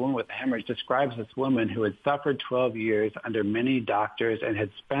story of the woman with the hemorrhage, describes this woman who had suffered 12 years under many doctors and had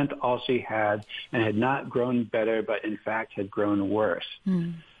spent all she had and had not grown better, but in fact had grown worse.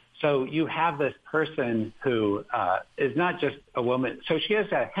 So you have this person who is not just a woman. So she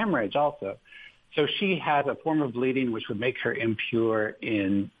has a hemorrhage also. So she has a form of bleeding which would make her impure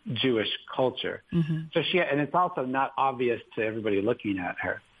in Jewish culture. So and it's also not obvious to everybody looking at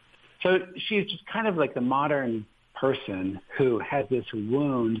her. So she's just kind of like the modern person who has this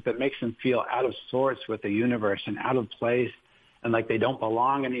wound that makes them feel out of sorts with the universe and out of place, and like they don't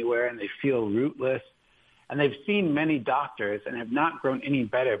belong anywhere, and they feel rootless. And they've seen many doctors and have not grown any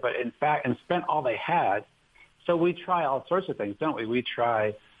better, but in fact, and spent all they had. So we try all sorts of things, don't we? We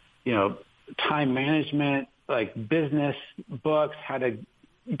try, time management, like business books, how to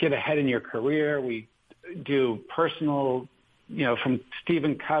get ahead in your career. We do personal, from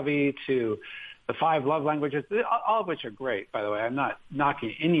Stephen Covey to the 5 love languages, all of which are great, by the way. I'm not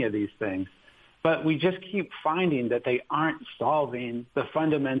knocking any of these things. But we just keep finding that they aren't solving the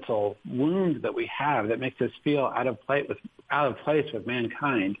fundamental wound that we have that makes us feel out of place with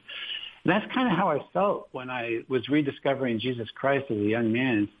mankind. And that's kind of how I felt when I was rediscovering Jesus Christ as a young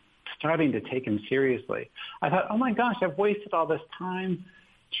man, starting to take him seriously. I thought, oh my gosh, I've wasted all this time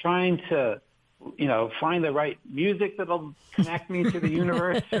trying to find the right music that'll connect me to the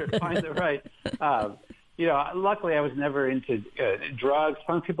universe, or find the right, luckily I was never into drugs.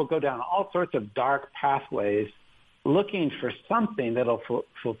 Some people go down all sorts of dark pathways looking for something that'll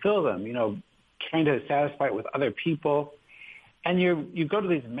fulfill them, trying to satisfy it with other people. And you go to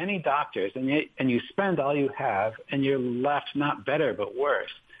these many doctors, and you spend all you have, and you're left not better but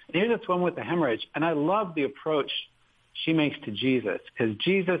worse. And here's this woman with the hemorrhage, and I love the approach she makes to Jesus, because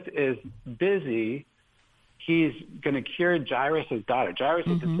Jesus is busy. He's going to cure Jairus' daughter. Jairus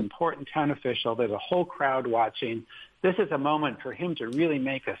is this important town official. There's a whole crowd watching. This is a moment for him to really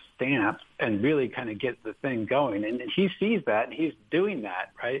make a stamp and really kind of get the thing going. And he sees that, and he's doing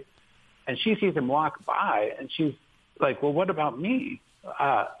that, right? And she sees him walk by, and she's like, well, what about me?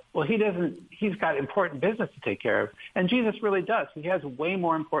 Well, he's got important business to take care of. And Jesus really does. He has way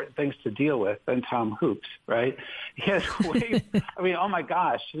more important things to deal with than Tom Hoops, right? He has oh my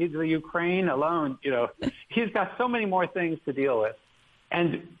gosh, he's the Ukraine alone, he's got so many more things to deal with.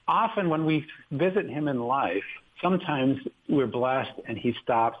 And often when we visit him in life, sometimes we're blessed and he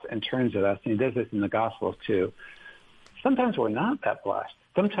stops and turns at us, and he does this in the Gospels too. Sometimes we're not that blessed.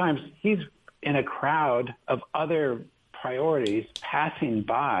 Sometimes he's in a crowd of other priorities passing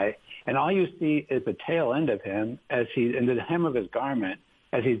by, and all you see is the tail end of him in the hem of his garment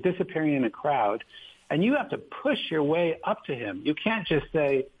as he's disappearing in a crowd, and you have to push your way up to him. You can't just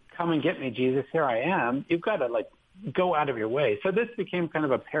say, "Come and get me, Jesus, here I am." You've got to go out of your way. So this became kind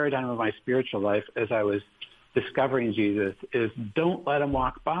of a paradigm of my spiritual life as I was discovering Jesus, is don't let him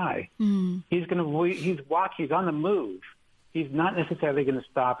walk by. He's on the move. He's not necessarily going to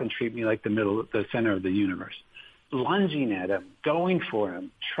stop and treat me like the center of the universe. Lunging at him, going for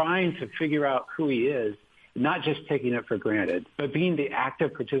him, trying to figure out who he is, not just taking it for granted, but being the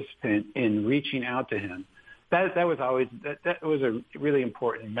active participant in reaching out to him. That was a really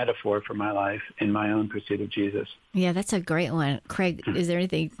important metaphor for my life in my own pursuit of Jesus. Yeah, that's a great one. Craig, is there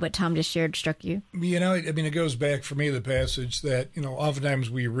anything what Tom just shared struck you? It goes back for me, the passage that, oftentimes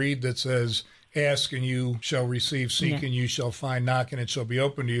we read that says, ask and you shall receive, seek and you shall find, knock and it shall be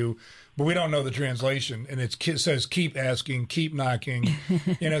open to you. But we don't know the translation, and it says keep asking, keep knocking.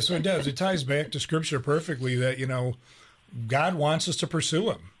 So it does. It ties back to Scripture perfectly that, God wants us to pursue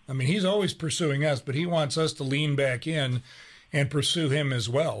him. I mean, he's always pursuing us, but he wants us to lean back in and pursue him as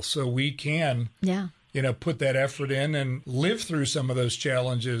well, so we can, put that effort in and live through some of those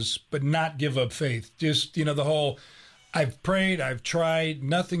challenges, but not give up faith. Just, the whole, I've prayed, I've tried,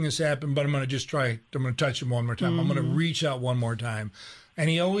 nothing has happened, but I'm going to just try. I'm going to touch him one more time. I'm going to reach out one more time. And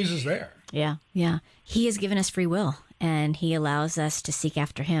he always is there. Yeah. He has given us free will, and he allows us to seek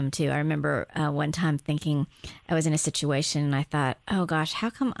after him, too. I remember one time thinking I was in a situation, and I thought, oh, gosh, how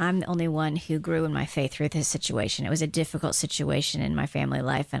come I'm the only one who grew in my faith through this situation? It was a difficult situation in my family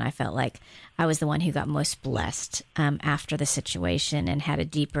life, and I felt like I was the one who got most blessed after the situation and had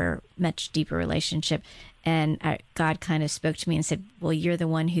a much deeper relationship. And God kind of spoke to me and said, well, you're the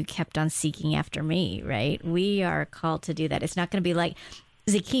one who kept on seeking after me, right? We are called to do that. It's not going to be like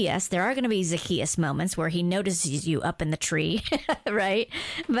Zacchaeus. There are going to be Zacchaeus moments where he notices you up in the tree, right?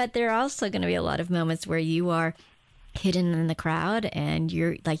 But there are also going to be a lot of moments where you are hidden in the crowd and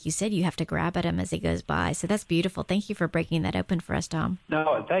you're, like you said, you have to grab at him as he goes by. So that's beautiful. Thank you for breaking that open for us, Tom.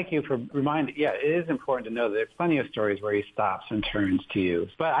 No, thank you for reminding. Yeah, it is important to know that there's plenty of stories where he stops and turns to you.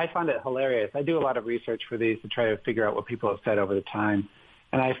 But I find it hilarious. I do a lot of research for these to try to figure out what people have said over the time.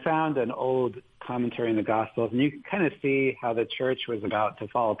 And I found an old commentary in the Gospels, and you can kind of see how the church was about to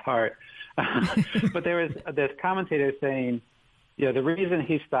fall apart. But there was this commentator saying, the reason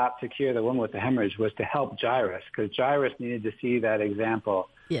he stopped to cure the woman with the hemorrhage was to help Jairus, because Jairus needed to see that example,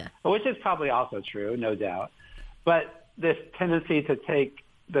 which is probably also true, no doubt. But this tendency to take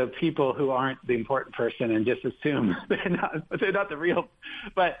the people who aren't the important person and just assume they're not the real.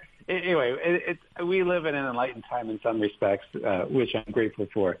 But anyway, we live in an enlightened time in some respects, which I'm grateful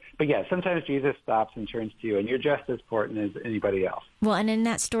for. But yeah, sometimes Jesus stops and turns to you, and you're just as important as anybody else. Well, and in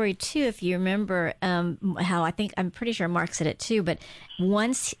that story too, if you remember how I'm pretty sure Mark said it too, but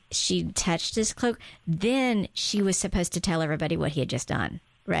once she touched his cloak, then she was supposed to tell everybody what he had just done.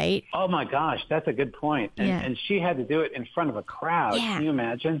 Right? Oh, my gosh, that's a good point. And she had to do it in front of a crowd. Yeah. Can you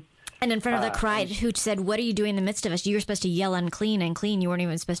imagine? And in front of the crowd who said, what are you doing in the midst of us? You were supposed to yell unclean, unclean. You weren't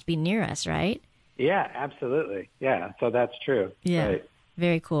even supposed to be near us, right? Yeah, absolutely. Yeah, so that's true. Yeah, right.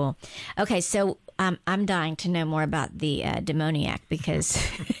 Very cool. Okay, so I'm dying to know more about the demoniac, because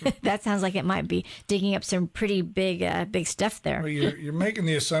that sounds like it might be digging up some pretty big stuff there. Well, you're making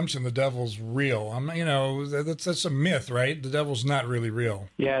the assumption the devil's real. That's a myth, right? The devil's not really real.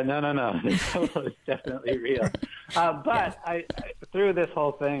 Yeah, no. The devil is definitely real. But I through this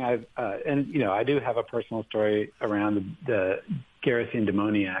whole thing, I do have a personal story around the Gerasene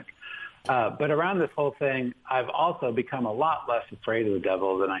demoniac. But around this whole thing, I've also become a lot less afraid of the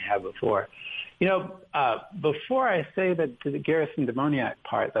devil than I have before. Before I say the Gerasene demoniac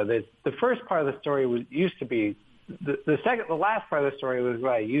part, though, the first part of the story used to be the last part of the story was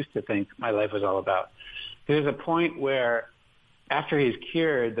what I used to think my life was all about. There's a point where, after he's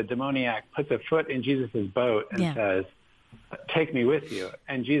cured, the demoniac puts a foot in Jesus' boat and says, "Take me with you,"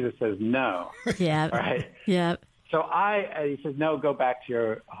 and Jesus says, "No." Yeah. Right. Yeah. So he says, "No, go back to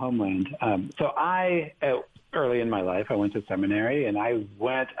your homeland." Early in my life, I went to seminary, and I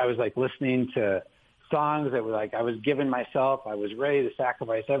was like listening to songs that were like, I was giving myself, I was ready to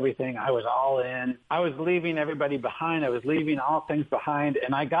sacrifice everything. I was all in. I was leaving everybody behind. I was leaving all things behind.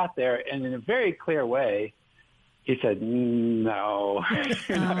 And I got there, and in a very clear way, he said, no.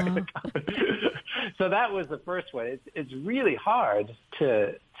 So that was the first way. It's really hard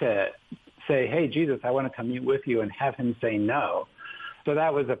to say, hey, Jesus, I want to come meet with you, and have him say no. So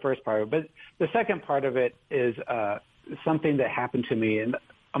that was the first part of it. But the second part of it is something that happened to me. And,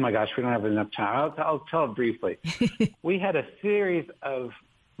 oh, my gosh, we don't have enough time. I'll tell it briefly. We had a series of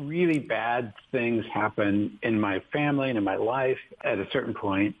really bad things happen in my family and in my life at a certain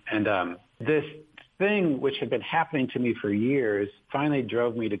point. And this thing, which had been happening to me for years, finally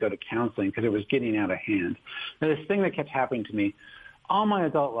drove me to go to counseling because it was getting out of hand. Now, this thing that kept happening to me all my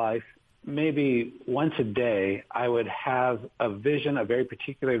adult life, maybe once a day, I would have a vision, a very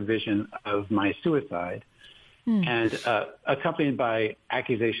particular vision of my suicide, and accompanied by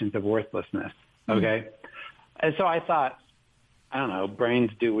accusations of worthlessness. Okay. And so I thought, I don't know,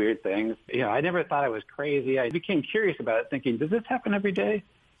 brains do weird things. I never thought I was crazy. I became curious about it, thinking, does this happen every day?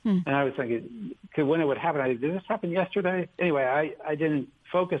 And I was thinking, because when it would happen, did this happen yesterday? Anyway, I didn't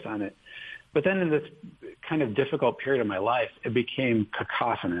focus on it. But then in this kind of difficult period of my life, it became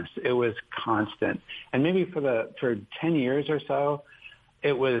cacophonous. It was constant. And maybe for 10 years or so,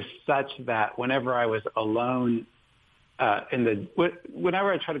 it was such that whenever I was alone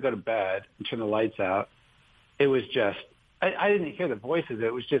whenever I tried to go to bed and turn the lights out, it was just, I didn't hear the voices.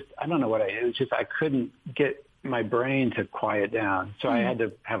 It was just, I don't know what it was just, I couldn't get my brain to quiet down. So I had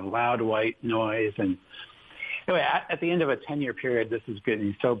to have loud white noise. And anyway, at the end of a 10-year period, this is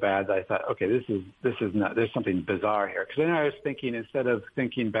getting so bad that I thought, okay, this is not, there's something bizarre here. Because then I was thinking, instead of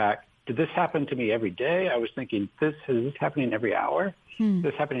thinking back, did this happen to me every day? I was thinking, is this happening every hour? Is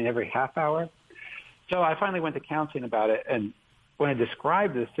this happening every half hour? So I finally went to counseling about it. And when I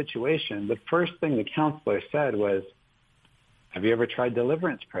described the situation, the first thing the counselor said was, have you ever tried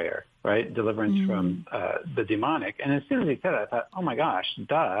deliverance prayer, right? Deliverance from the demonic. And as soon as he said it, I thought, oh my gosh,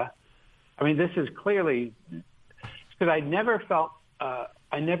 duh. I mean, this is clearly, because I never felt,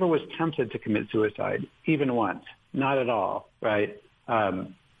 I never was tempted to commit suicide, even once, not at all, right? But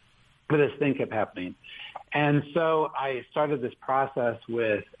this thing kept happening. And so I started this process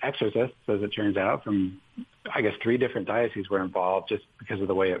with exorcists, as it turns out, from, I guess, 3 different dioceses were involved just because of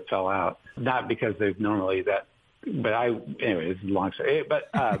the way it fell out. Not because they've normally that, but anyway, this is a long story. But,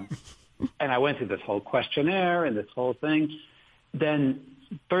 and I went through this whole questionnaire and this whole thing. Then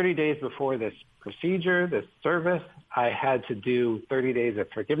 30 days before this procedure, this service, I had to do 30 days of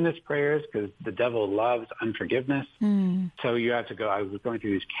forgiveness prayers because the devil loves unforgiveness. So you have to go, I was going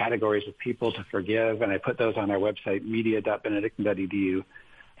through these categories of people to forgive, and I put those on our website, media.benedictine.edu.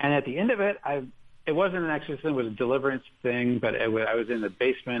 And at the end of it, it wasn't an exorcism, it was a deliverance thing, but I was in the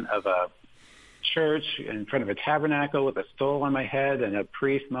basement of a church in front of a tabernacle with a stole on my head and a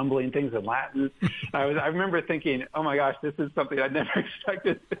priest mumbling things in Latin. I remember thinking, oh my gosh, this is something I never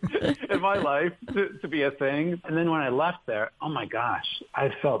expected in my life to be a thing. And then when I left there, oh my gosh,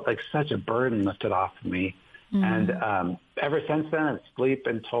 I felt like such a burden lifted off of me. And ever since then, I sleep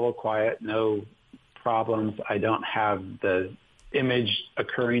in total quiet, no problems. I don't have the image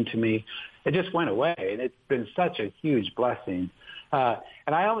occurring to me. It just went away, and it's been such a huge blessing.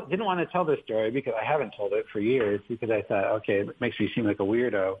 And I didn't want to tell this story because I haven't told it for years, because I thought, okay, it makes me seem like a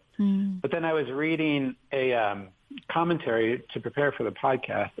weirdo. But then I was reading a commentary to prepare for the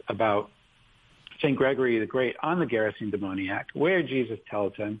podcast about St. Gregory the Great on the Gerasene demoniac, where Jesus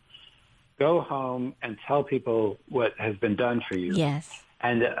tells him, go home and tell people what has been done for you. Yes.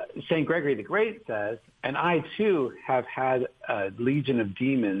 And St. Gregory the Great says, and I too have had a legion of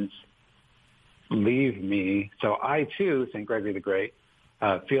demons leave me. So I too, St. Gregory the Great,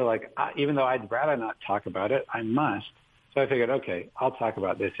 feel like even though I'd rather not talk about it, I must. So I figured, okay, I'll talk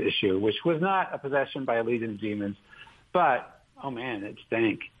about this issue, which was not a possession by a legion of demons, but, oh man, it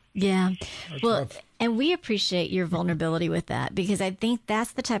stank. Yeah. That's well, rough. And we appreciate your vulnerability with that, because I think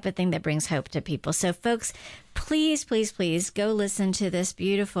that's the type of thing that brings hope to people. So folks, please, please, please go listen to this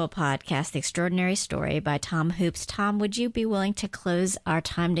beautiful podcast, The Extraordinary Story by Tom Hoops. Tom, would you be willing to close our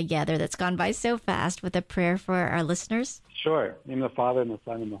time together that's gone by so fast with a prayer for our listeners? Sure. In the name of the Father, and the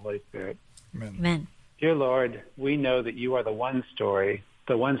Son, and the Holy Spirit. Amen. Amen. Dear Lord, we know that you are the one story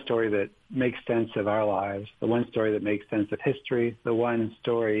that makes sense of our lives, the one story that makes sense of history, the one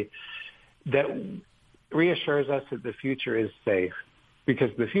story that reassures us that the future is safe, because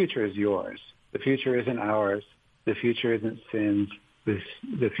the future is yours. The future isn't ours. The future isn't sin's.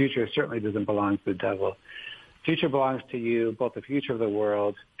 The future certainly doesn't belong to the devil. The future belongs to you, both the future of the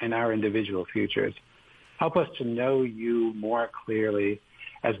world and our individual futures. Help us to know you more clearly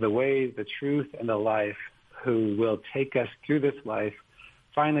as the way, the truth, and the life, who will take us through this life,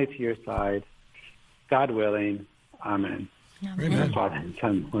 finally to your side. God willing, amen. Amen. Father,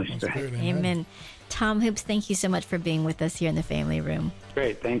 Son, Holy Spirit. Amen. Tom Hoops, thank you so much for being with us here in the Family Room.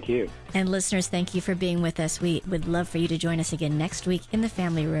 Great, thank you. And listeners, thank you for being with us. We would love for you to join us again next week in the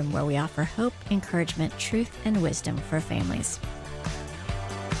Family Room, where we offer hope, encouragement, truth, and wisdom for families.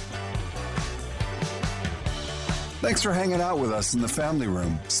 Thanks for hanging out with us in the Family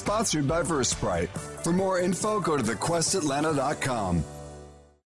Room, sponsored by VerseBrite. For more info, go to thequestatlanta.com.